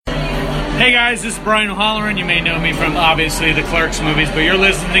Hey guys, this is Brian O'Halloran. You may know me from obviously the Clerks movies, but you're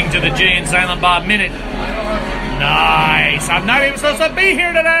listening to the Jay and Silent Bob Minute. Nice! I'm not even supposed to be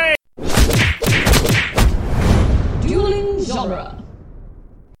here today! Dueling genre.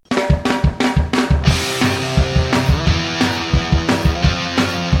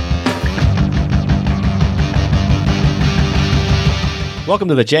 Welcome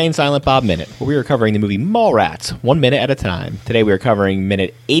to the Jay and Silent Bob Minute, where we are covering the movie Mallrats, 1 minute at a time. Today we are covering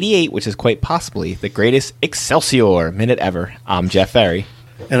minute 88, which is quite possibly the greatest Excelsior minute ever. I'm Jeff Ferry.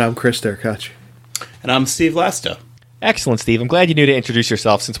 And I'm Chris Derkach. And I'm Steve Lasta. Excellent, Steve. I'm glad you knew to introduce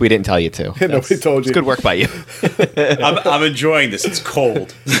yourself since we didn't tell you to. Nobody told you. It's good work by you. I'm enjoying this. It's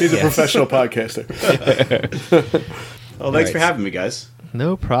cold. He's a professional podcaster. Well, thanks for having me, guys.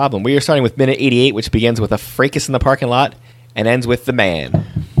 No problem. We are starting with minute 88, which begins with a fracas in the parking lot and ends with the man.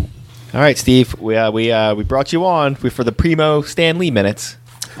 All right, Steve, we brought you on for the primo Stan Lee minutes.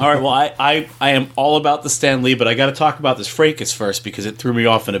 All right, well, I am all about the Stan Lee, but I got to talk about this fracas first because it threw me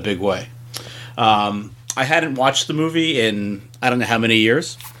off in a big way. I hadn't watched the movie in I don't know how many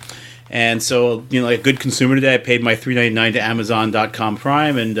years. And so, like a good consumer today, I paid my $3.99 to Amazon.com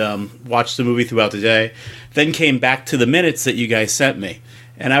Prime and watched the movie throughout the day. Then came back to the minutes that you guys sent me.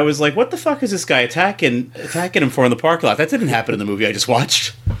 And I was like, what the fuck is this guy attacking him for in the parking lot? That didn't happen in the movie I just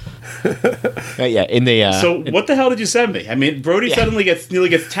watched. Yeah, in the... So what the hell did you send me? I mean, Brody suddenly nearly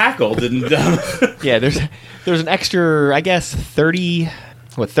gets tackled. And yeah, there's an extra, I guess, 30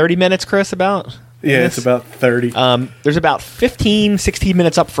 minutes, Chris, about? Yeah, it's about 30. There's about 15, 16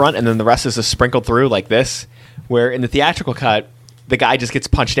 minutes up front, and then the rest is just sprinkled through like this, where in the theatrical cut, the guy just gets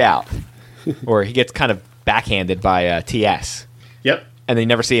punched out. Or he gets kind of backhanded by TS. Yep. And they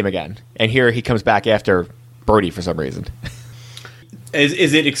never see him again. And here he comes back after Brody for some reason.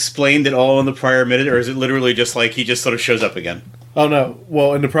 Is it explained at all in the prior minute, or is it literally just like he just sort of shows up again? Oh, no.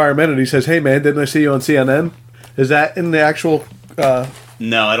 Well, in the prior minute, he says, hey, man, didn't I see you on CNN? Is that in the actual...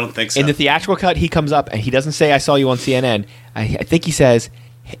 No, I don't think so. In the theatrical cut, he comes up and he doesn't say, I saw you on CNN. I think he says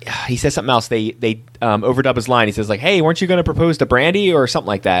something else. They overdub his line. He says, like, hey, weren't you going to propose to Brandy or something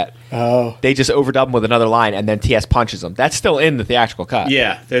like that? Oh. They just overdub him with another line, and then TS punches him. That's still in the theatrical cut.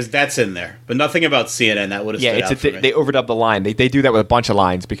 Yeah, that's in there. But nothing about CNN that would have stood out for me. They overdub the line. They do that with a bunch of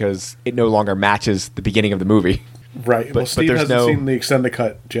lines because it no longer matches the beginning of the movie. Right. Well, Steve hasn't seen the extended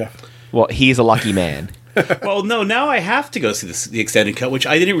cut, Jeff. Well, he's a lucky man. Well, no, now I have to go see the extended cut, which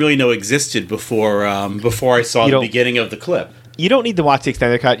I didn't really know existed before I saw the beginning of the clip. You don't need to watch the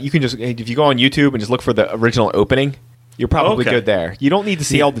extended cut. You can just, if you go on YouTube and just look for the original opening, you're probably good there. You don't need to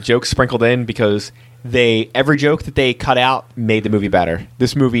see all the jokes sprinkled in because every joke that they cut out made the movie better.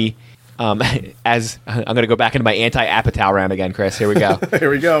 This movie, as I'm going to go back into my anti-Apatow round again, Chris. Here we go.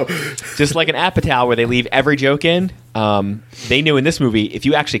 Here we go. Just like an Apatow where they leave every joke in, they knew in this movie, if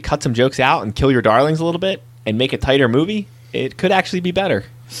you actually cut some jokes out and kill your darlings a little bit and make a tighter movie, it could actually be better.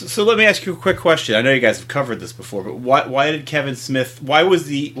 So let me ask you a quick question. I know you guys have covered this before, but why did Kevin Smith? Why was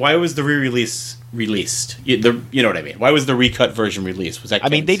the re-release released? You know what I mean? Why was the recut version released? Was that?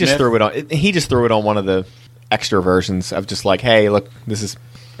 They just threw it on. He just threw it on one of the extra versions of just like, hey, look, this is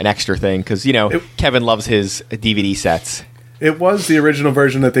an extra thing because Kevin loves his DVD sets. It was the original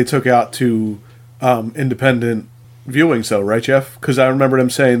version that they took out to independent viewing, so right, Jeff? Because I remember them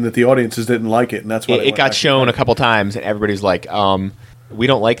saying that the audiences didn't like it, and that's why it got shown a couple times, and everybody's like, we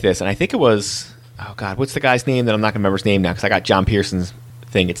don't like this. And I think it was, oh God, what's the guy's name that I'm not going to remember his name now because I got John Pearson's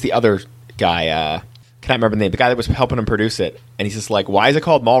thing. It's the other guy. Can't remember the name. The guy that was helping him produce it. And he's just like, why is it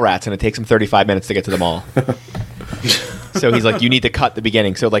called Mallrats? And it takes him 35 minutes to get to the mall. So he's like, you need to cut the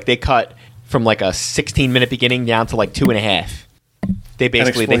beginning. So like they cut from like a 16-minute beginning down to like 2.5. They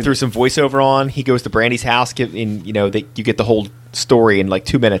threw some voiceover on. He goes to Brandy's house, you get the whole story in like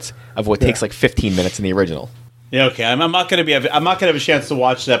 2 minutes of what takes like 15 minutes in the original. Yeah, okay. I'm not going to have a chance to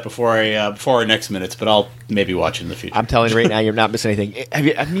watch that before our next minutes, but I'll maybe watch it in the future. I'm telling you right now, you're not missing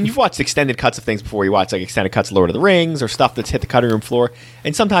anything. You've watched extended cuts of things before. You watch like extended cuts of Lord of the Rings or stuff that's hit the cutting room floor,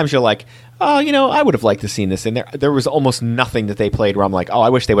 and sometimes you're like, oh, I would have liked to seen this in there. There was almost nothing that they played where I'm like, oh, I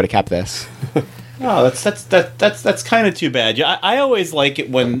wish they would have kept this. Oh, that's kind of too bad. Yeah, I always like it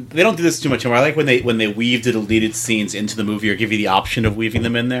when they don't do this too much anymore. I like when they weave the deleted scenes into the movie or give you the option of weaving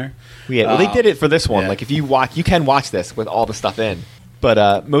them in there. Yeah, well, they did it for this one. Yeah. Like if you can watch this with all the stuff in,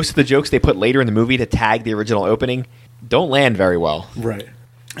 but most of the jokes they put later in the movie to tag the original opening don't land very well. Right,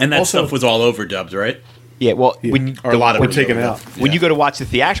 and that stuff was all overdubbed, right? Yeah, well, when a lot of it taken out. When you go to watch the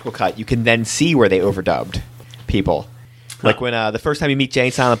theatrical cut, you can then see where they overdubbed people. Like when the first time you meet Jay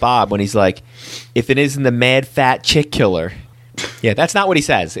and Silent Bob, when he's like, if it isn't the mad fat chick killer. Yeah, that's not what he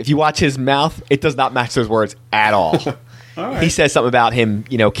says. If you watch his mouth, it does not match those words at all. All right. He says something about him,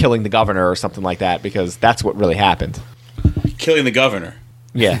 killing the governor or something like that, because that's what really happened. Killing the governor.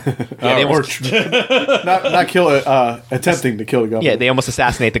 Yeah. They almost, not kill attempting to kill the governor. yeah, they almost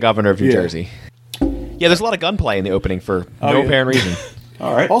assassinate the governor of New Jersey. Yeah, there's a lot of gunplay in the opening for no apparent reason.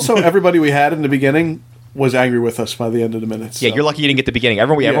 All right. Also, everybody we had in the beginning was angry with us by the end of the minutes. Yeah, so. You're lucky you didn't get the beginning.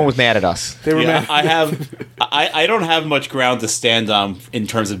 Everyone was mad at us. They were mad. I don't have much ground to stand on in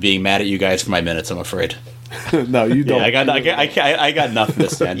terms of being mad at you guys for my minutes, I'm afraid. No, you don't. Yeah, I got nothing to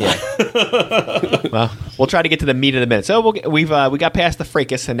stand on. Well, we'll try to get to the meat of the minute. So we got past the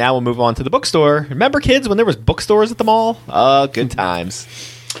fracas, and now we'll move on to the bookstore. Remember, kids, when there was bookstores at the mall? Good times.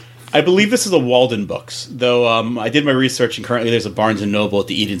 I believe this is a Walden Books, though I did my research, and currently there's a Barnes & Noble at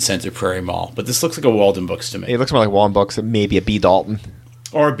the Eden Center Prairie Mall. But this looks like a Walden Books to me. It looks more like Walden Books, maybe a B. Dalton.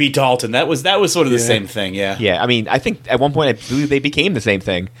 Or a B. Dalton. That was sort of the same thing, yeah. Yeah, I mean, I think at one point I believe they became the same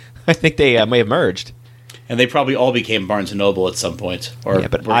thing. I think they may have merged. And they probably all became Barnes & Noble at some point. Or Yeah,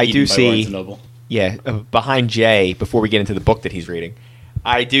 but were I eaten do by see... Barnes & Noble. Yeah, behind Jay, before we get into the book that he's reading,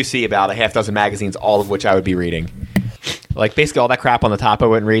 I do see about a half dozen magazines, all of which I would be reading. Like, basically all that crap on the top I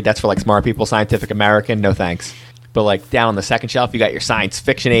wouldn't read. That's for, like, smart people, Scientific American, no thanks. But, like, down on the second shelf, you got your Science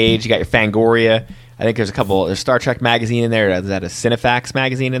Fiction Age, you got your Fangoria. I think there's Star Trek magazine in there. Is that a Cinefax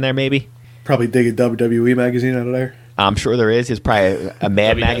magazine in there, maybe? Probably dig a WWE magazine out of there. I'm sure there is. There's probably a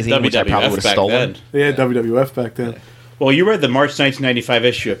Mad magazine, which I probably would have back stolen. then. They had WWF back then. Well, you read the March 1995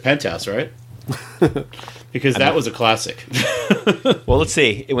 issue of Penthouse, right? Because that was a classic. Well, let's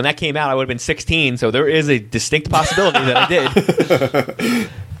see. When that came out, I would have been 16, so there is a distinct possibility that I did.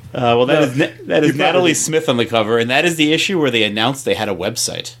 Well, that is Natalie Smith on the cover, and that is the issue where they announced they had a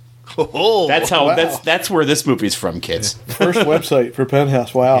website. Oh, That's where this movie's from, kids. First website for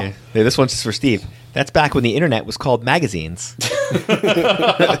Penthouse. Wow. Yeah, this one's just for Steve. That's back when the internet was called magazines.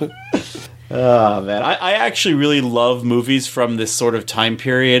 Oh man, I actually really love movies from this sort of time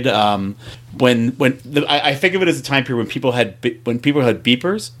period. I think of it as a time period when people had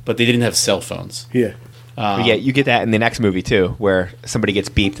beepers, but they didn't have cell phones. Yeah. But yeah, you get that in the next movie too, where somebody gets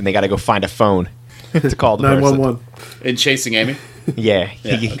beeped and they got to go find a phone to call the 911. In Chasing Amy. Yeah,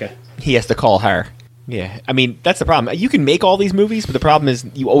 okay. He has to call her. Yeah, I mean that's the problem. You can make all these movies, but the problem is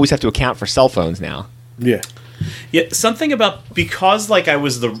you always have to account for cell phones now. Yeah. Yeah, something about because like I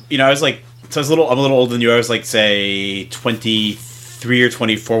was a little older than you. I was like say 23 or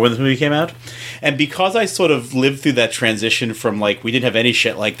 24 when this movie came out, and because I sort of lived through that transition from like we didn't have any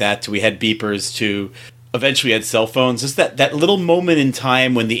shit like that to we had beepers to eventually we had cell phones. Just that little moment in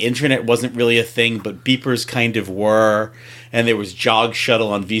time when the internet wasn't really a thing, but beepers kind of were, and there was Jog Shuttle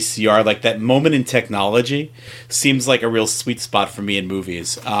on VCR. Like that moment in technology seems like a real sweet spot for me in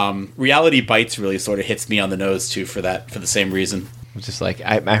movies. Reality Bites really sort of hits me on the nose too for the same reason. It's just like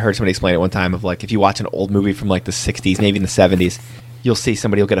I heard somebody explain it one time of like if you watch an old movie from like the 60s, maybe in the 70s, you'll see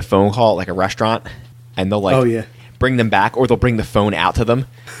somebody will get a phone call at like a restaurant, and they'll like bring them back, or they'll bring the phone out to them,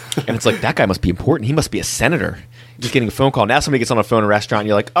 and it's like that guy must be important. He must be a senator. Just getting a phone call. Now somebody gets on a phone in a restaurant, and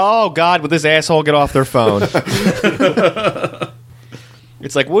you're like, oh God, will this asshole get off their phone?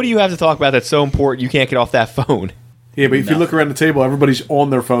 It's like, what do you have to talk about that's so important you can't get off that phone? Yeah, but if you look around the table, everybody's on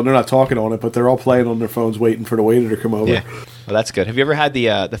their phone. They're not talking on it, but they're all playing on their phones, waiting for the waiter to come over. Yeah, well, that's good. Have you ever had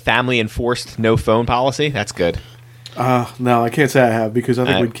the family enforced no phone policy? That's good. No, I can't say I have because I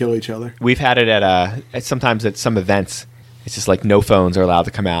think we'd kill each other. We've had it at sometimes at some events. It's just like no phones are allowed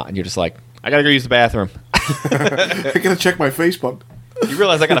to come out, and you're just like, I gotta go use the bathroom. I gotta check my Facebook. You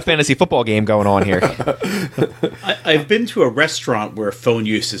realize I got a fantasy football game going on here. I've been to a restaurant where phone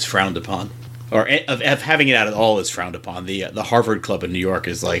use is frowned upon, or of having it out at all is frowned upon. The Harvard Club in New York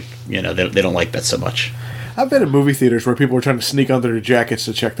is like, they don't like that so much. I've been in movie theaters where people were trying to sneak under their jackets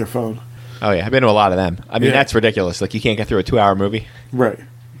to check their phone. Oh yeah, I've been to a lot of them. I mean, that's ridiculous. Like you can't get through a 2-hour movie. Right.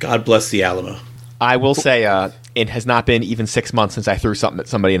 God bless the Alamo. I will say it has not been even 6 months since I threw something at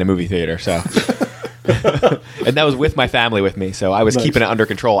somebody in a movie theater. So, and that was with my family with me, so I was keeping it under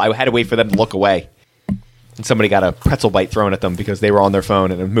control. I had to wait for them to look away, and somebody got a pretzel bite thrown at them because they were on their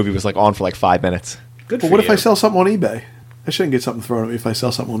phone, and the movie was like on for like 5 minutes. Good. But what if I sell something on eBay? I shouldn't get something thrown at me if I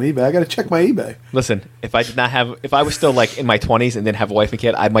sell something on eBay. I got to check my eBay. Listen, if I was still like in my 20s and didn't have a wife and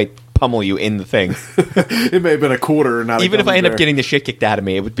kid, I might pummel you in the thing. It may have been a quarter, not even if I end up getting the shit kicked out of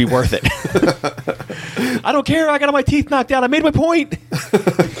me, it would be worth it. I don't care. I got all my teeth knocked out. I made my point.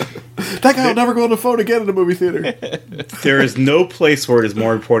 That guy will never go on the phone again in the movie theater. There is no place where it is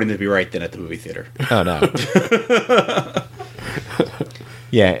more important to be right than at the movie theater. Oh no.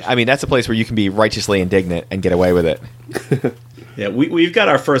 Yeah, I mean that's a place where you can be righteously indignant and get away with it. Yeah, we've got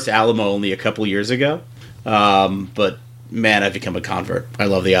our first Alamo only a couple years ago, but man, I've become a convert. I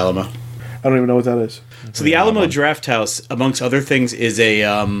love the Alamo. I don't even know what that is. So the Alamo Draft House, amongst other things, it's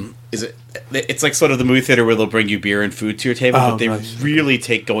like sort of the movie theater where they'll bring you beer and food to your table, but they really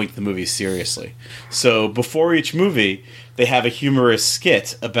take going to the movies seriously. So before each movie, they have a humorous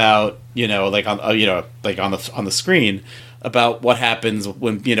skit about on the screen about what happens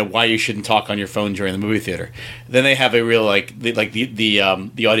when why you shouldn't talk on your phone during the movie theater. Then they have a real the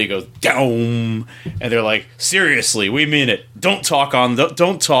audio goes down, and they're like, seriously, we mean it. Don't talk,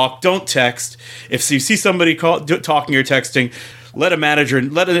 don't text. If you see somebody talking or texting, let a manager,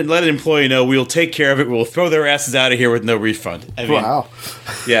 let an employee know. We'll take care of it. We'll throw their asses out of here with no refund. I mean, Wow.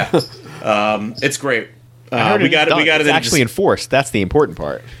 Yeah, it's great. We got it. It's actually enforced. That's the important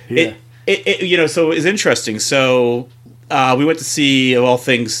part. Yeah. So it's interesting. So we went to see, of all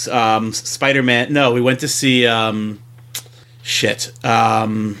things, Spider-Man. No, we went to see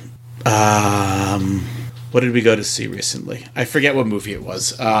what did we go to see recently? I forget what movie it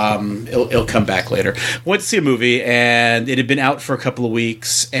was. It'll come back later. Went to see a movie, and it had been out for a couple of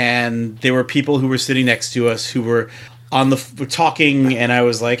weeks, and there were people who were sitting next to us who were were talking, and I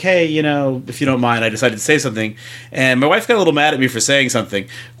was like, hey, if you don't mind, I decided to say something, and my wife got a little mad at me for saying something.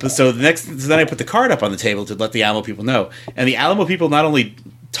 So then I put the card up on the table to let the Alamo people know, and the Alamo people not only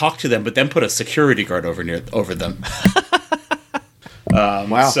talked to them, but then put a security guard over them.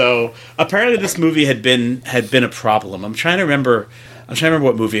 Wow. So apparently this movie had been a problem. I'm trying to remember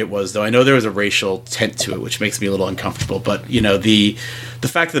what movie it was, though. I know there was a racial tint to it, which makes me a little uncomfortable. But the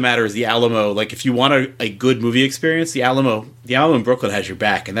fact of the matter is, the Alamo, like, if you want a good movie experience, the Alamo in Brooklyn has your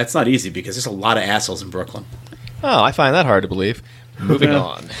back, and that's not easy because there's a lot of assholes in Brooklyn. Oh, I find that hard to believe. Moving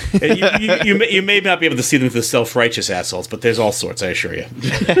on. you may not be able to see them through the self-righteous assholes, but there's all sorts, I assure you.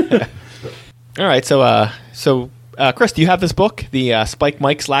 All right, so Chris, do you have this book, the Spike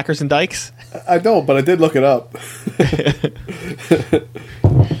Mike Slackers and Dykes? I don't, but I did look it up.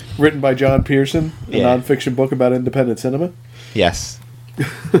 Written by John Pearson, a nonfiction book about independent cinema. Yes.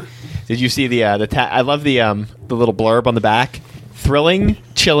 Did you see the I love the little blurb on the back. Thrilling,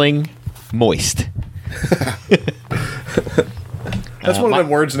 chilling, moist. That's one of them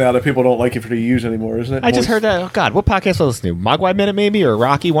words now that people don't like it to use anymore, isn't it? I just heard that. Oh God, what podcast was I listening to? Mogwai Minute maybe, or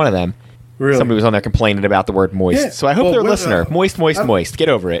Rocky? One of them. Really? Somebody was on there complaining about the word moist. Yeah. So I hope they're a listener. Moist. Get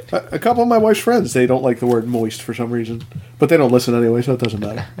over it. A couple of my wife's friends, they don't like the word moist for some reason. But they don't listen anyway, so it doesn't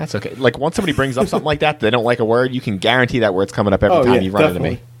matter. That's okay. Like, once somebody brings up something like that, they don't like a word, you can guarantee that word's coming up every time you run definitely.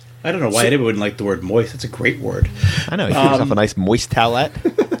 into me. I don't know why anyone wouldn't like the word moist. It's a great word. I know. You give yourself a nice moist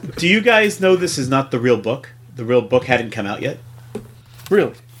towelette. Do you guys know this is not the real book? The real book hadn't come out yet?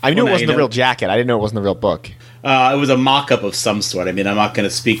 Really? I knew Well, it wasn't now the you real know. jacket. I didn't know it wasn't the real book. It was a mock-up of some sort. I mean, I'm not going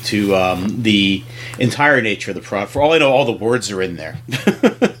to speak to the entire nature of the product. For all I know, all the words are in there.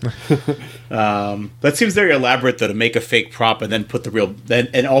 That seems very elaborate, though, to make a fake prop and then put the real,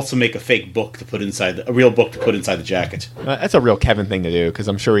 and also make a fake book to put inside a real book to put inside the jacket. That's a real Kevin thing to do, because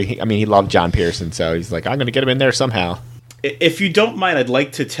I'm sure he loved John Pearson, so he's like, I'm going to get him in there somehow. If you don't mind, I'd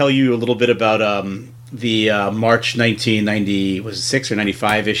like to tell you a little bit about the March 1996 or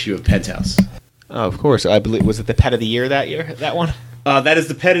 95 issue of Penthouse. Oh, of course. I believe, was it the Pet of the Year that year? That one? That is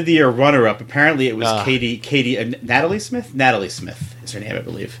the Pet of the Year runner-up. Apparently, it was Natalie Smith. Natalie Smith is her name, I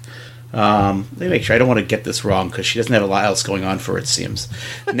believe. Let me make sure. I don't want to get this wrong because she doesn't have a lot else going on for her, it seems.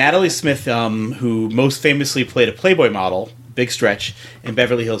 Natalie Smith, who most famously played a Playboy model, Big Stretch, in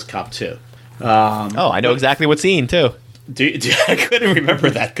Beverly Hills Cop 2. I know exactly what scene, too. I couldn't remember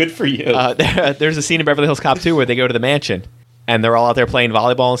that. Good for you. There's a scene in Beverly Hills Cop 2 where they go to the mansion, and they're all out there playing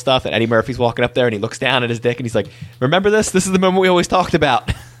volleyball and stuff, and Eddie Murphy's walking up there, and he looks down at his dick, and he's like, remember this? This is the moment we always talked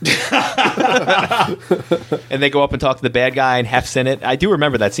about. And they go up and talk to the bad guy, and Hef's in it. I do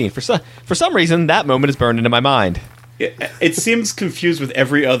remember that scene. For some reason, that moment is burned into my mind. It seems confused with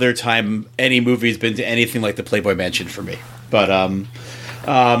every other time any movie's been to anything like the Playboy Mansion for me. But,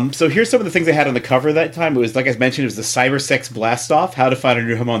 so here's some of the things I had on the cover that time. It was, like I mentioned, it was the Cybersex Blastoff, How to Find a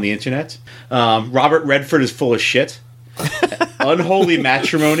New Home on the Internet. Robert Redford is full of shit. Unholy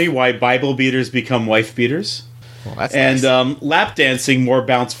Matrimony, Why Bible Beaters Become Wife Beaters. Well, that's and nice. Lap Dancing, More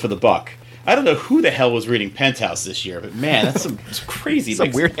Bounce for the Buck. I don't know who the hell was reading Penthouse this year, but man, that's some crazy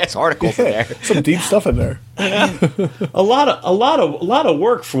Some weird-ass articles in there. Some deep stuff in there. a lot of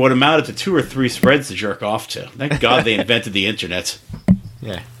work for what amounted to 2 or 3 spreads to jerk off to. Thank God they invented the internet.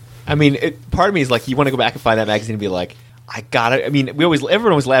 Yeah. I mean, part of me is like, you want to go back and find that magazine and be like, I got it. I mean,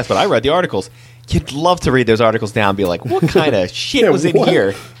 everyone always laughs, but I read the articles. You'd love to read those articles down and be like, what kind of shit was in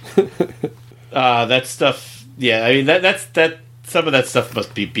here? That stuff, yeah. I mean, that some of that stuff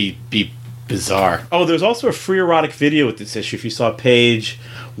must be bizarre. Oh, there's also a free erotic video with this issue. If you saw page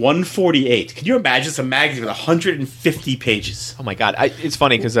 148, can you imagine? It's a magazine with 150 pages. Oh my god, it's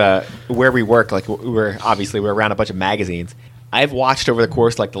funny because where we work, like we're around a bunch of magazines. I've watched over the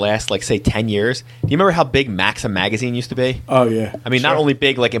course like the last say 10 years. Do you remember how big Maxim magazine used to be? Oh yeah. I mean, not only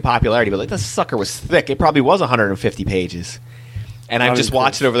big like in popularity, but like this sucker was thick. It probably was 150 pages. And I've just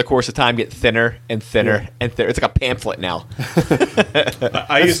watched it over the course of time get thinner and thinner and thinner. It's like a pamphlet now.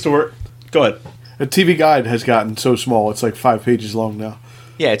 I used to work. Go ahead. A TV Guide has gotten so small; it's like 5 pages long now.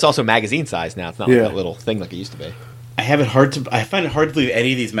 Yeah, it's also magazine size now. It's not like a little thing like it used to be. I find it hard to believe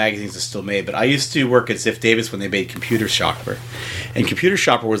any of these magazines are still made, but I used to work at Ziff Davis when they made Computer Shopper, and Computer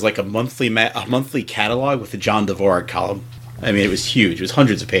Shopper was like a monthly catalog with the John Dvorak column. I mean, it was huge. It was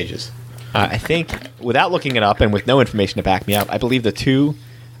hundreds of pages. I think, without looking it up and with no information to back me up, I believe the two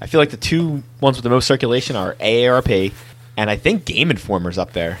ones with the most circulation are AARP, and I think Game Informer's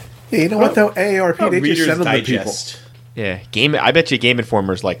up there. Yeah, you know what though? AARP, they just send them to people. Yeah, I bet you Game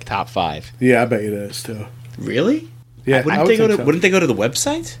Informer's like top 5. Yeah, I bet it is too. Really? Yeah, Wouldn't they go to the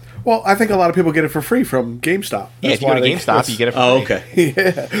website? Well, I think a lot of people get it for free from GameStop. Yeah, if you go to GameStop, you get it for free. Okay.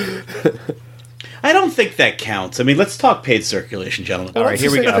 Yeah. I don't think that counts. I mean, let's talk paid circulation, gentlemen. All right, here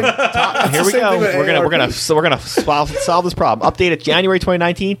we go. Here we go. We're gonna solve this problem. Updated January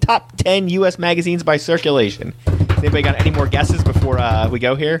 2019 top 10 U.S. magazines by circulation. Has anybody got any more guesses before we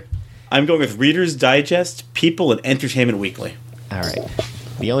go here? I'm going with Reader's Digest, People, and Entertainment Weekly. All right.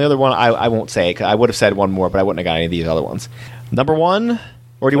 The only other one I won't say, because I would have said one more, but I wouldn't have got any of these other ones. Number 1,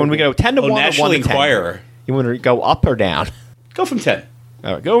 or do you want me to go 10 to 1 or 1 to 10? National Enquirer. You want to go up or down? Go from 10.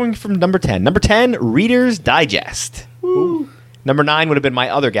 All right, going from number 10. Number 10, Reader's Digest. Woo. Number 9 would have been my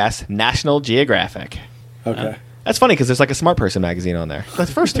other guess, National Geographic. Okay. That's funny because there's like a Smart Person magazine on there. The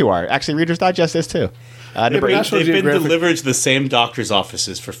first two are. Actually, Reader's Digest is too. Number 8. They've been delivered to the same doctor's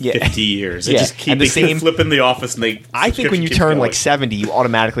offices for 50 years. They just keep flipping the office. And I think when you turn like 70, you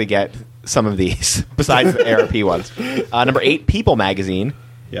automatically get some of these, besides the ARP ones. Number 8, People magazine.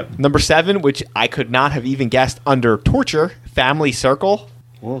 Yep. Number 7, which I could not have even guessed under torture, Family Circle.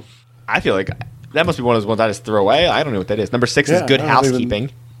 Well, I feel like that must be one of those ones I just throw away. I don't know what that is. Number 6 is Good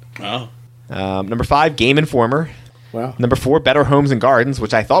Housekeeping. Oh. Number 5, Game Informer. Wow. Number 4, Better Homes and Gardens,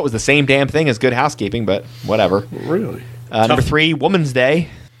 which I thought was the same damn thing as Good Housekeeping, but whatever. Really? Number 3, Woman's Day.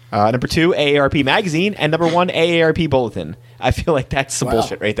 Number 2, AARP Magazine. And number 1, AARP Bulletin. I feel like that's some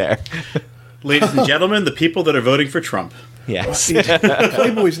bullshit right there. Ladies and gentlemen, the people that are voting for Trump. Yes.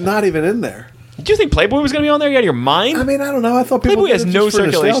 Playboy's not even in there. Did you think Playboy was going to be on there? You out of your mind? I mean, I don't know. I thought people Playboy has did it no just for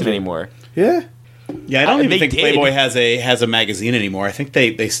circulation nostalgia. anymore. Yeah? Yeah, I don't even they think did. Playboy has a magazine anymore. I think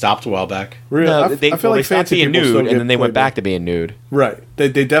they stopped a while back. Really? No, I feel they like stopped fancy being people still nude, get and then they went Playboy. back to being nude. Right. They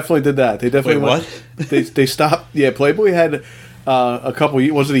definitely did that. They definitely Wait, They stopped. Yeah, Playboy had a couple.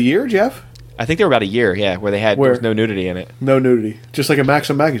 Was it a year, Jeff? I think they were about a year, where there was no nudity in it. No nudity, just like a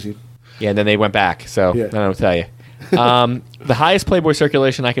Maxim magazine. Yeah, and then they went back. So Yeah. I don't know what to tell you. The highest Playboy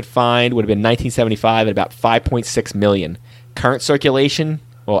circulation I could find would have been 1975 at about 5.6 million. Current circulation,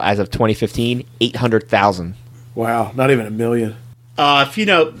 well, as of 2015, 800,000. Wow, not even a million.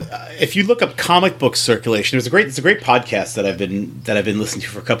 If you look up comic book circulation, it's a great podcast that I've been listening to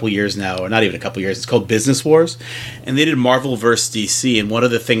for a couple years now, or not even a couple years. It's called Business Wars, and they did Marvel vs. DC, and one of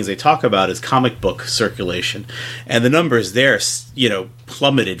the things they talk about is comic book circulation, and the numbers there,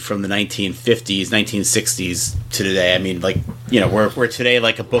 plummeted from the 1950s, 1960s to today. I mean, where today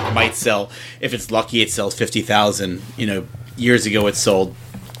like a book might sell, if it's lucky, it sells 50,000. Years ago it sold,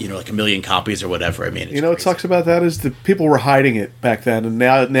 like 1 million copies or whatever. I mean, it's What crazy. sucks about that is the people were hiding it back then, and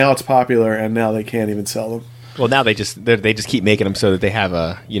now it's popular, and now they can't even sell them. Well, now they just keep making them so that they have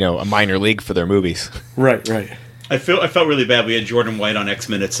a minor league for their movies. Right. I felt really bad. We had Jordan White on X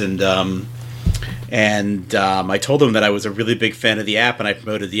Minutes, and I told him that I was a really big fan of the app, and I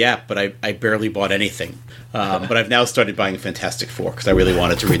promoted the app, but I barely bought anything. But I've now started buying Fantastic Four because I really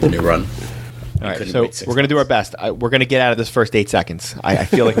wanted to read the new run. All right, so we're going to do our best. We're going to get out of this first 8 seconds. I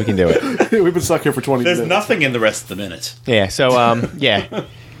feel like we can do it. We've been stuck here for 20 There's minutes. nothing in the rest of the minute. Yeah, so,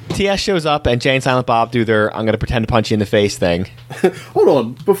 TS shows up, and Jay and Silent Bob do their I'm going to pretend to punch you in the face thing. Hold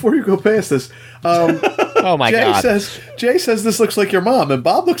on, before you go past this, Oh, my God. Jay says this looks like your mom, and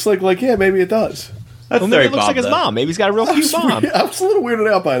Bob looks like yeah, maybe it does. That's Well, maybe very it looks like his though. mom. Maybe he's got a real cute mom. I was a little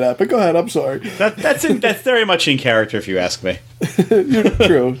weirded out by that, but go ahead. I'm sorry. That's very much in character, if you ask me.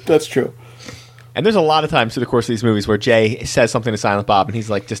 True. That's true. And there's a lot of times through the course of these movies where Jay says something to Silent Bob, and he's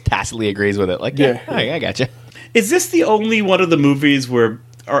like just tacitly agrees with it. Like, yeah, I got you. Is this the only one of the movies where,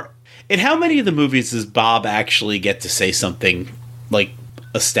 in how many of the movies does Bob actually get to say something like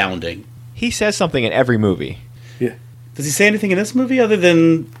astounding? He says something in every movie. Yeah. Does he say anything in this movie other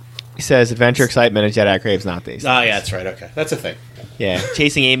than He says adventure, excitement, and Jedi craves not these. Oh, yeah, that's right. Okay. That's a thing. Yeah,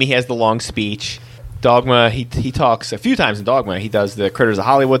 Chasing Amy, he has the long speech. Dogma, he talks a few times in Dogma. He does the Critters of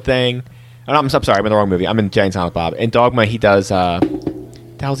Hollywood thing. Oh, I'm sorry, I'm in the wrong movie. I'm in Jay and Silent Bob. In Dogma, he does, the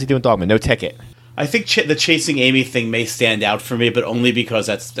hell's he doing in Dogma? No Ticket. I think the Chasing Amy thing may stand out for me, but only because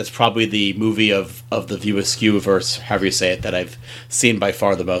that's probably the movie of the View Askew verse, however you say it, that I've seen by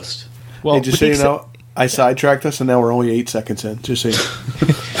far the most. Well, Hey, just so you know, I sidetracked us, and now we're only 8 seconds in. Just so you know.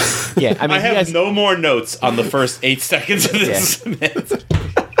 yeah, I mean, I he have has, no more notes on the first 8 seconds of this.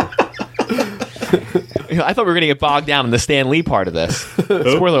 I thought we were going to get bogged down in the Stan Lee part of this.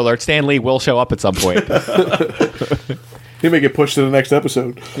 Spoiler alert: Stan Lee will show up at some point. He may get pushed to the next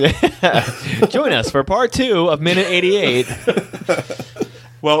episode. Join us for part 2 of Minute 88.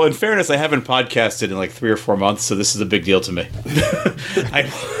 Well, in fairness, I haven't podcasted in like 3 or 4 months, so this is a big deal to me. I'm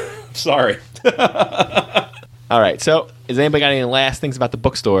sorry. All right, so has anybody got any last things about the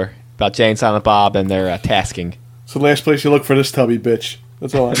bookstore, about Jay and Silent Bob and their tasking? It's the last place you look for this tubby bitch.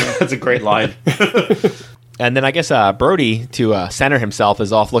 That's all I know. That's a great line. And then I guess Brody, to center himself,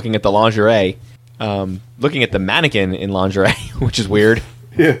 is off looking at the lingerie, looking at the mannequin in lingerie, which is weird.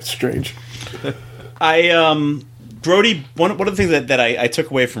 Yeah, it's strange. Brody, one of the things that I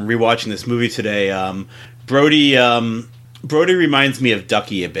took away from rewatching this movie today, Brody reminds me of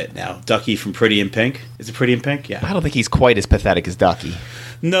Ducky a bit now. Ducky from Pretty in Pink. Is it Pretty in Pink? Yeah. I don't think he's quite as pathetic as Ducky.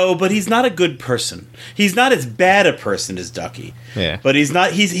 No, but he's not a good person. He's not as bad a person as Ducky. Yeah. But he's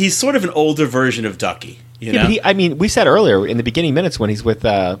not. He's sort of an older version of Ducky. You know. But I mean, we said earlier in the beginning minutes when he's with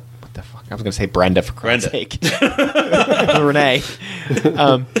what the fuck? I was going to say Brenda for Christ's sake. Renee.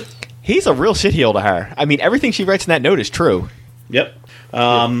 He's a real shitheel to her. I mean, everything she writes in that note is true. Yep.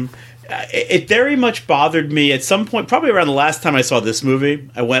 It very much bothered me at some point, probably around the last time I saw this movie.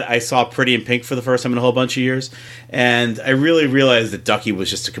 I saw Pretty in Pink for the first time in a whole bunch of years, and I really realized that Ducky was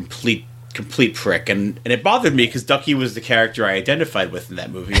just a complete prick, and it bothered me because Ducky was the character I identified with in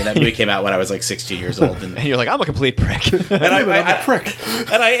that movie, and that movie came out when I was like 16 years old. And you're like, I'm a complete prick. And I'm a prick.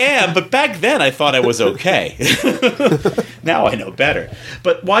 And I am, but back then I thought I was okay. Now I know better.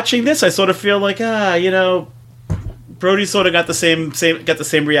 But watching this, I sort of feel like, Brody sort of got the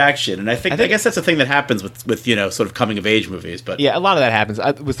same reaction, and I guess that's a thing that happens with sort of coming of age movies. But yeah, a lot of that happens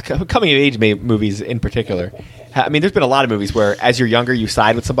with coming of age movies in particular. I mean, there's been a lot of movies where, as you're younger, you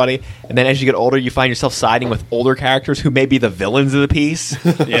side with somebody, and then as you get older, you find yourself siding with older characters who may be the villains of the piece.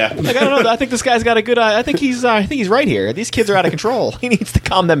 Yeah, like, I don't know. I think this guy's got a good. I think he's right here. These kids are out of control. He needs to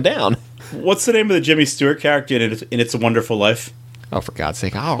calm them down. What's the name of the Jimmy Stewart character in It's a Wonderful Life? Oh, for God's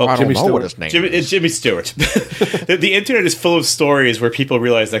sake! I don't know what his name is. It's Jimmy Stewart. The internet is full of stories where people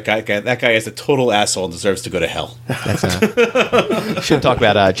realize that guy is a total asshole and deserves to go to hell. Shouldn't talk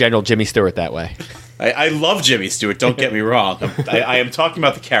about General Jimmy Stewart that way. I love Jimmy Stewart. Don't get me wrong. I am talking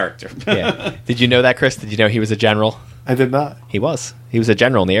about the character. Yeah. Did you know that, Chris? Did you know he was a general? I did not. He was. He was a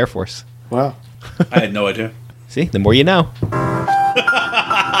general in the Air Force. Wow. I had no idea. See, the more you know.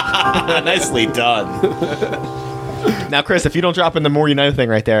 Nicely done. Now, Chris, if you don't drop in the more you know thing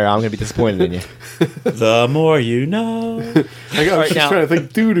right there, I'm going to be disappointed in you. The more you know. I was just trying to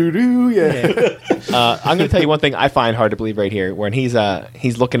think, doo-doo-doo, yeah. I'm going to tell you one thing I find hard to believe right here. When he's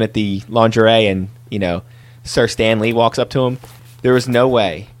looking at the lingerie and, Sir Stanley walks up to him, there is no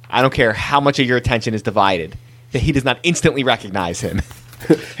way, I don't care how much of your attention is divided, that he does not instantly recognize him.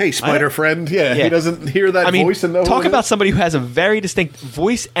 Hey, spider friend. Yeah, he doesn't hear that voice and know talk who it about is. somebody who has a very distinct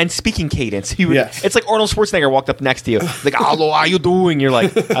voice and speaking cadence. Yes. It's like Arnold Schwarzenegger walked up next to you, like, hello, how you doing? You're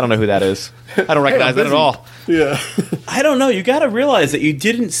like, I don't know who that is. I don't recognize that at all. Yeah. I don't know. You got to realize that you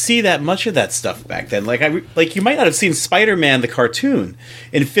didn't see that much of that stuff back then. Like you might not have seen Spider-Man the cartoon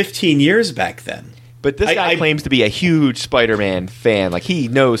in 15 years back then. But this guy claims to be a huge Spider-Man fan. Like, he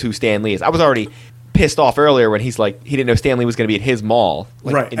knows who Stan Lee is. I was already pissed off earlier when he's like, he didn't know Stan Lee was going to be at his mall.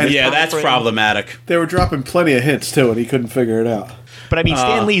 Like, right. And that's problematic. They were dropping plenty of hints, too, and he couldn't figure it out. But, I mean,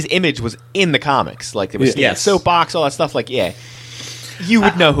 Stan Lee's image was in the comics. Like, there was soapbox, all that stuff. Like, yeah, you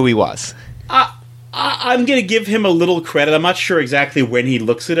would know who he was. I'm going to give him a little credit. I'm not sure exactly when he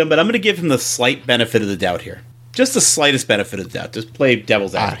looks at him, but I'm going to give him the slight benefit of the doubt here. Just the slightest benefit of the doubt. Just play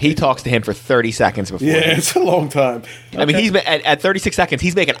devil's advocate. He talks to him for 30 seconds before. Yeah, it's a long time. I mean, he's at 36 seconds,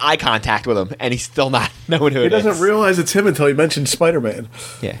 he's making eye contact with him, and he's still not knowing who it is. He doesn't realize it's him until he mentions Spider-Man.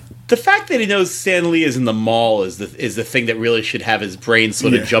 Yeah. The fact that he knows Stan Lee is in the mall is the thing that really should have his brain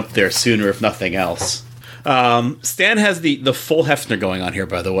sort of jump there sooner, if nothing else. Stan has the full Hefner going on here,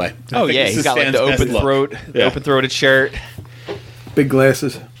 by the way. Oh, yeah, he's got like the open-throated shirt. Big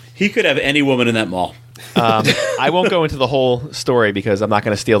glasses. He could have any woman in that mall. I won't go into the whole story because I'm not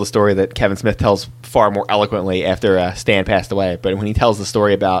going to steal the story that Kevin Smith tells far more eloquently after Stan passed away. But when he tells the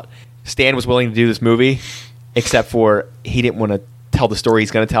story about Stan was willing to do this movie, except for he didn't want to tell the story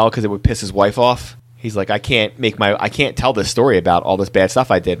he's going to tell because it would piss his wife off. He's like, I can't tell this story about all this bad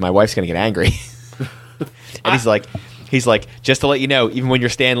stuff I did. My wife's going to get angry. And he's like, just to let you know, even when you're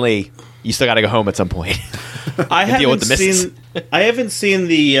Stan Lee, you still got to go home at some point. I haven't seen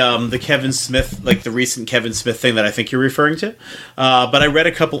the Kevin Smith, like the recent Kevin Smith thing that I think you're referring to. But I read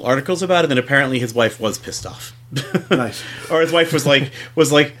a couple articles about it, and apparently his wife was pissed off. Nice. Or his wife was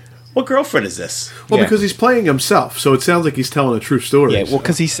like, what girlfriend is this? Well, Yeah. because he's playing himself, so it sounds like he's telling a true story. Yeah, well,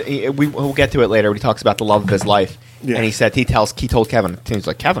 because we'll get to it later when he talks about the love of his life. Yeah. And he told Kevin, he's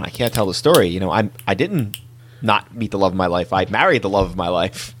like, Kevin, I can't tell the story. You know, I didn't not meet the love of my life. I married the love of my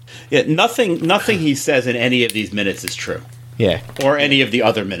life. Yeah, nothing he says in any of these minutes is true. Yeah. Or any of the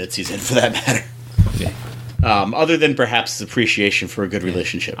other minutes he's in, for that matter. Yeah. Other than perhaps his appreciation for a good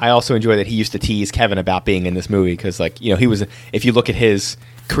relationship. I also enjoy that he used to tease Kevin about being in this movie because, like, you know, he was. If you look at his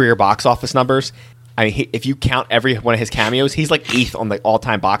career box office numbers, I mean, if you count every one of his cameos, he's like 8th on the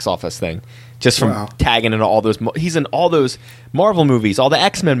all-time box office thing, just from Wow. tagging into all those. He's in all those Marvel movies, all the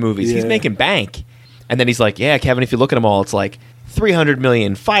X-Men movies. He's Yeah. making bank, and then he's like, "Yeah, Kevin, if you look at them all, it's like 300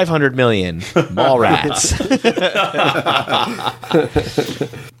 million, 500 million, mall rats."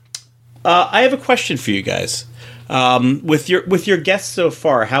 I have a question for you guys. With your guests so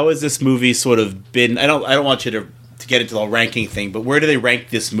far, how has this movie sort of been? I don't want you to get into the ranking thing, but where do they rank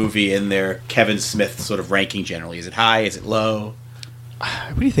this movie in their Kevin Smith sort of ranking generally? Is it high? Is it low?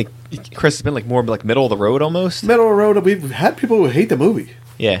 What do you think, Chris? It's been like more like middle of the road almost. Middle of the road, we've had people who hate the movie.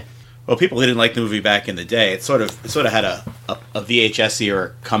 Yeah. Well, people didn't like the movie back in the day. It sort of had a VHS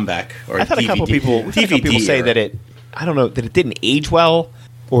era comeback, or I've had a couple people DVD say era. that it. I don't know that it didn't age well,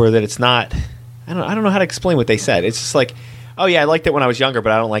 or that it's not. I don't know how to explain what they said. It's just like, oh yeah, I liked it when I was younger,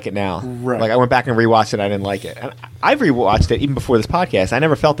 but I don't like it now. Right. Like I went back and rewatched it, and I didn't like it. And I've rewatched it even before this podcast. I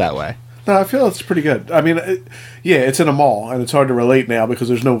never felt that way. No, I feel it's pretty good. I mean, it's in a mall, and it's hard to relate now because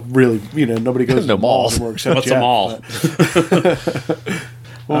there's no really, nobody goes No to the mall malls. anymore except What's Jeff. a mall?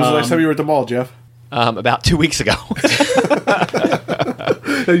 When was the last time you were at the mall, Jeff? About 2 weeks ago.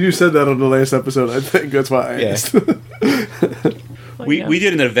 You said that on the last episode. I think that's why I Yeah. asked. We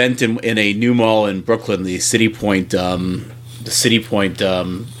did an event in a new mall in Brooklyn, the City Point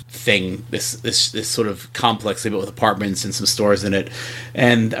thing. This sort of complex they built with apartments and some stores in it.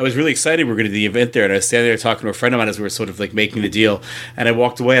 And I was really excited we were going to do the event there. And I was standing there talking to a friend of mine as we were sort of like making the deal. And I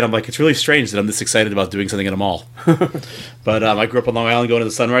walked away and I'm like, it's really strange that I'm this excited about doing something in a mall. But I grew up on Long Island going to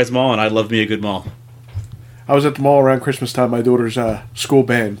the Sunrise Mall, and I love me a good mall. I was at the mall around Christmas time. My daughter's school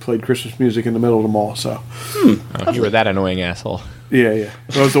band played Christmas music in the middle of the mall. So, You were that annoying asshole. yeah.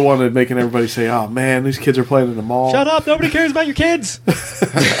 I was the one that making everybody say, "Oh man, these kids are playing in the mall." Shut up! Nobody cares about your kids.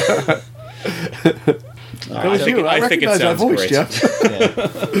 That was you. I think it recognize that sounds voice, great. Jeff.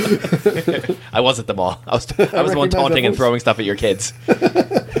 I wasn't the mall. I was the one recognize that taunting and voice. throwing stuff at your kids.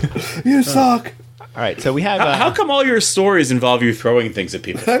 You suck. All right, so we have. How come all your stories involve you throwing things at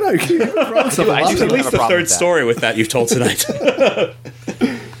people? I know. You keep throwing stuff I at do me. At have least a the problem third with that. story with that you've told tonight.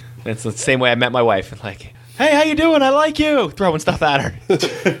 It's the same way I met my wife. Like, hey, how you doing? I like you. Throwing stuff at her.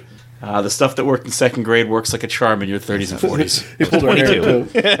 The stuff that worked in second grade works like a charm in your 30s and 40s. He pulled her hair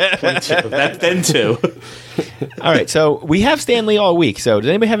 22. too. Then too. All right, so we have Stan Lee all week. So does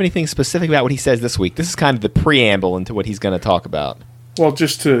anybody have anything specific about what he says this week? This is kind of the preamble into what he's going to talk about. Well,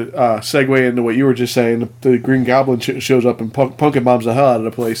 just to segue into what you were just saying, the Green Goblin shows up and pumpkin bombs the hell out of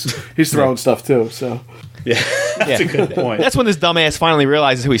the place. He's throwing stuff too. So Yeah, that's a good point. That's when this dumbass finally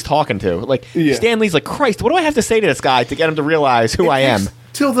realizes who he's talking to. Like, Yeah. Stan Lee's like, Christ, what do I have to say to this guy to get him to realize who I am?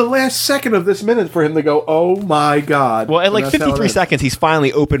 till the last second of this minute for him to go, "Oh my god!" Well, at And like that's how it 53 ends. seconds, he's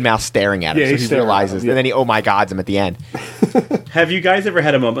finally open mouth staring at him. Yeah, so he's he staring at realizes. him, yeah. And then he, oh my gods, him at the end. Have you guys ever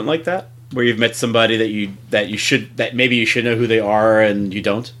had a moment like that where you've met somebody that maybe you should know who they are and you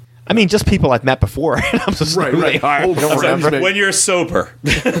don't? I mean, just people I've met before. And I'm just Right, who right. they are. Old I don't friends, remember. maybe. When you're sober.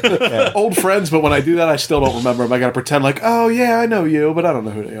 Old friends, but when I do that, I still don't remember them. I got to pretend like, "Oh yeah, I know you," but I don't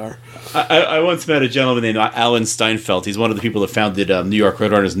know who they are. I once met a gentleman named Alan Steinfeld. He's one of the people that founded New York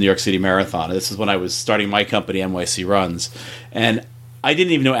Roadrunners and New York City Marathon. And this is when I was starting my company, NYC Runs. And I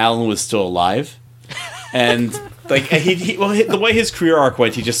didn't even know Alan was still alive. And like the way his career arc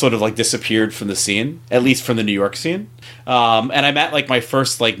went, he just sort of like disappeared from the scene, at least from the New York scene. And I'm at like my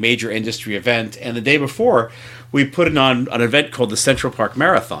first like major industry event, and the day before, we put on an event called the Central Park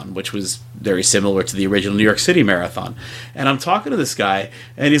Marathon, which was very similar to the original New York City Marathon. And I'm talking to this guy,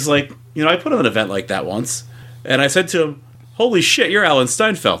 and he's like, I put on an event like that once. And I said to him, "Holy shit, you're Alan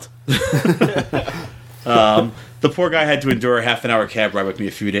Steinfeld." The poor guy had to endure a half-an-hour cab ride with me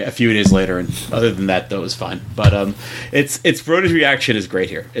a few days later, and other than that, was fine. But it's Brody's reaction is great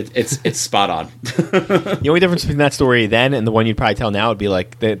here. It's spot on. The only difference between that story then and the one you'd probably tell now would be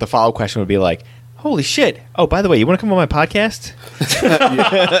like the follow-up question would be like, "Holy shit! Oh, by the way, you want to come on my podcast?"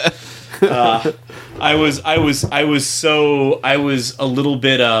 I was a little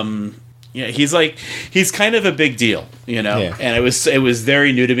bit he's kind of a big deal, Yeah. and it was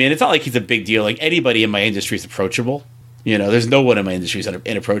very new to me, and it's not like he's a big deal. Like, anybody in my industry is approachable, there's no one in my industry is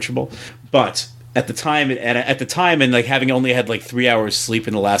inapproachable. But at the time, and like having only had like 3 hours sleep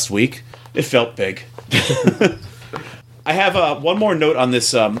in the last week, it felt big. I have one more note on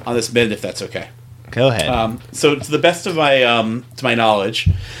this minute, if that's okay. Go ahead. So, to the best of my knowledge,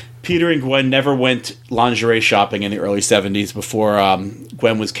 Peter and Gwen never went lingerie shopping in the early 70s before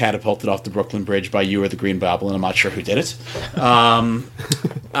Gwen was catapulted off the Brooklyn Bridge by you or the Green Goblin. I'm not sure who did it.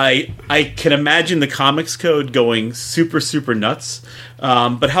 I can imagine the Comics Code going super, super nuts.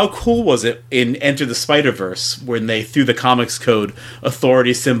 But how cool was it in Enter the Spider-Verse when they threw the Comics Code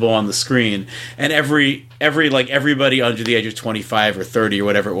authority symbol on the screen, and everybody under the age of 25 or 30 or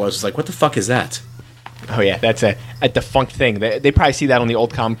whatever it was like, what the fuck is that? Oh yeah, that's a defunct thing. They probably see that on the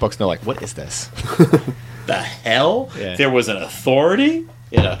old comic books and they're like, "What is this?" The hell? Yeah. There was an authority?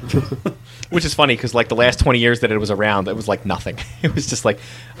 Yeah. Which is funny because like the last 20 years that it was around, it was like nothing. It was just like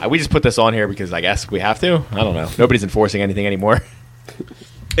we just put this on here because I guess we have to. I don't know. Nobody's enforcing anything anymore.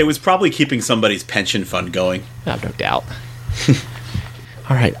 It was probably keeping somebody's pension fund going. I have no doubt.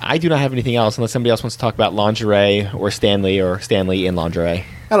 All right, I do not have anything else unless somebody else wants to talk about lingerie or Stanley in lingerie.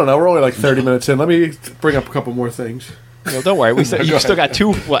 I don't know. We're only like 30 minutes in. Let me bring up a couple more things. Well, don't worry. You still got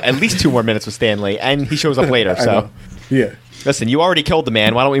at least 2 more minutes with Stanley, and he shows up later. So, yeah. Listen, you already killed the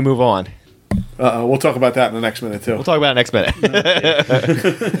man. Why don't we move on? We'll talk about that in the next minute too. We'll talk about it next minute.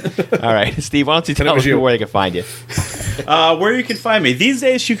 All right, Steve, why don't you tell us where they can find you? Where you can find me. These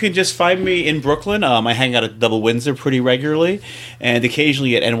days, you can just find me in Brooklyn. I hang out at Double Windsor pretty regularly, and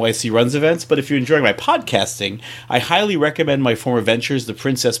occasionally at NYC Runs events. But if you're enjoying my podcasting, I highly recommend my former ventures, The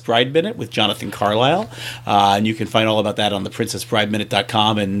Princess Bride Minute with Jonathan Carlisle. And you can find all about that on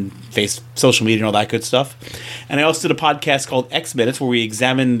theprincessbrideminute.com and social media and all that good stuff. And I also did a podcast called X Minutes, where we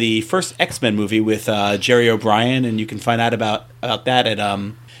examine the first X-Men movie with Jerry O'Brien, and you can find out about that at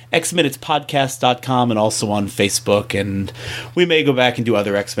xminutespodcast.com and also on Facebook. And we may go back and do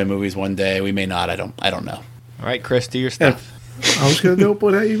other X-Men movies one day. We may not. I don't know. All right, Chris, do your stuff. I was going to do it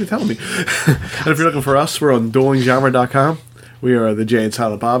without you even telling me. And if you're looking for us, we're on duelinggenre.com. We are the Jay and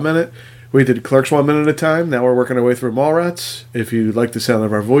Silent Bob Minute. We did Clerks 1 minute at a time. Now we're working our way through Mallrats. If you like the sound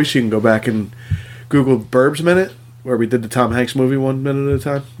of our voice, you can go back and Google Burbs Minute, where we did the Tom Hanks movie 1 minute at a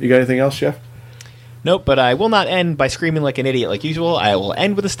time. You got anything else, Jeff? Nope, but I will not end by screaming like an idiot like usual. I will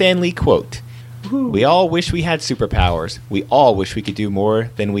end with a Stan Lee quote. We all wish we had superpowers. We all wish we could do more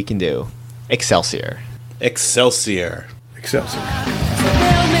than we can do. Excelsior. Excelsior. Excelsior.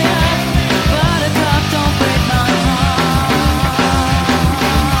 Tell me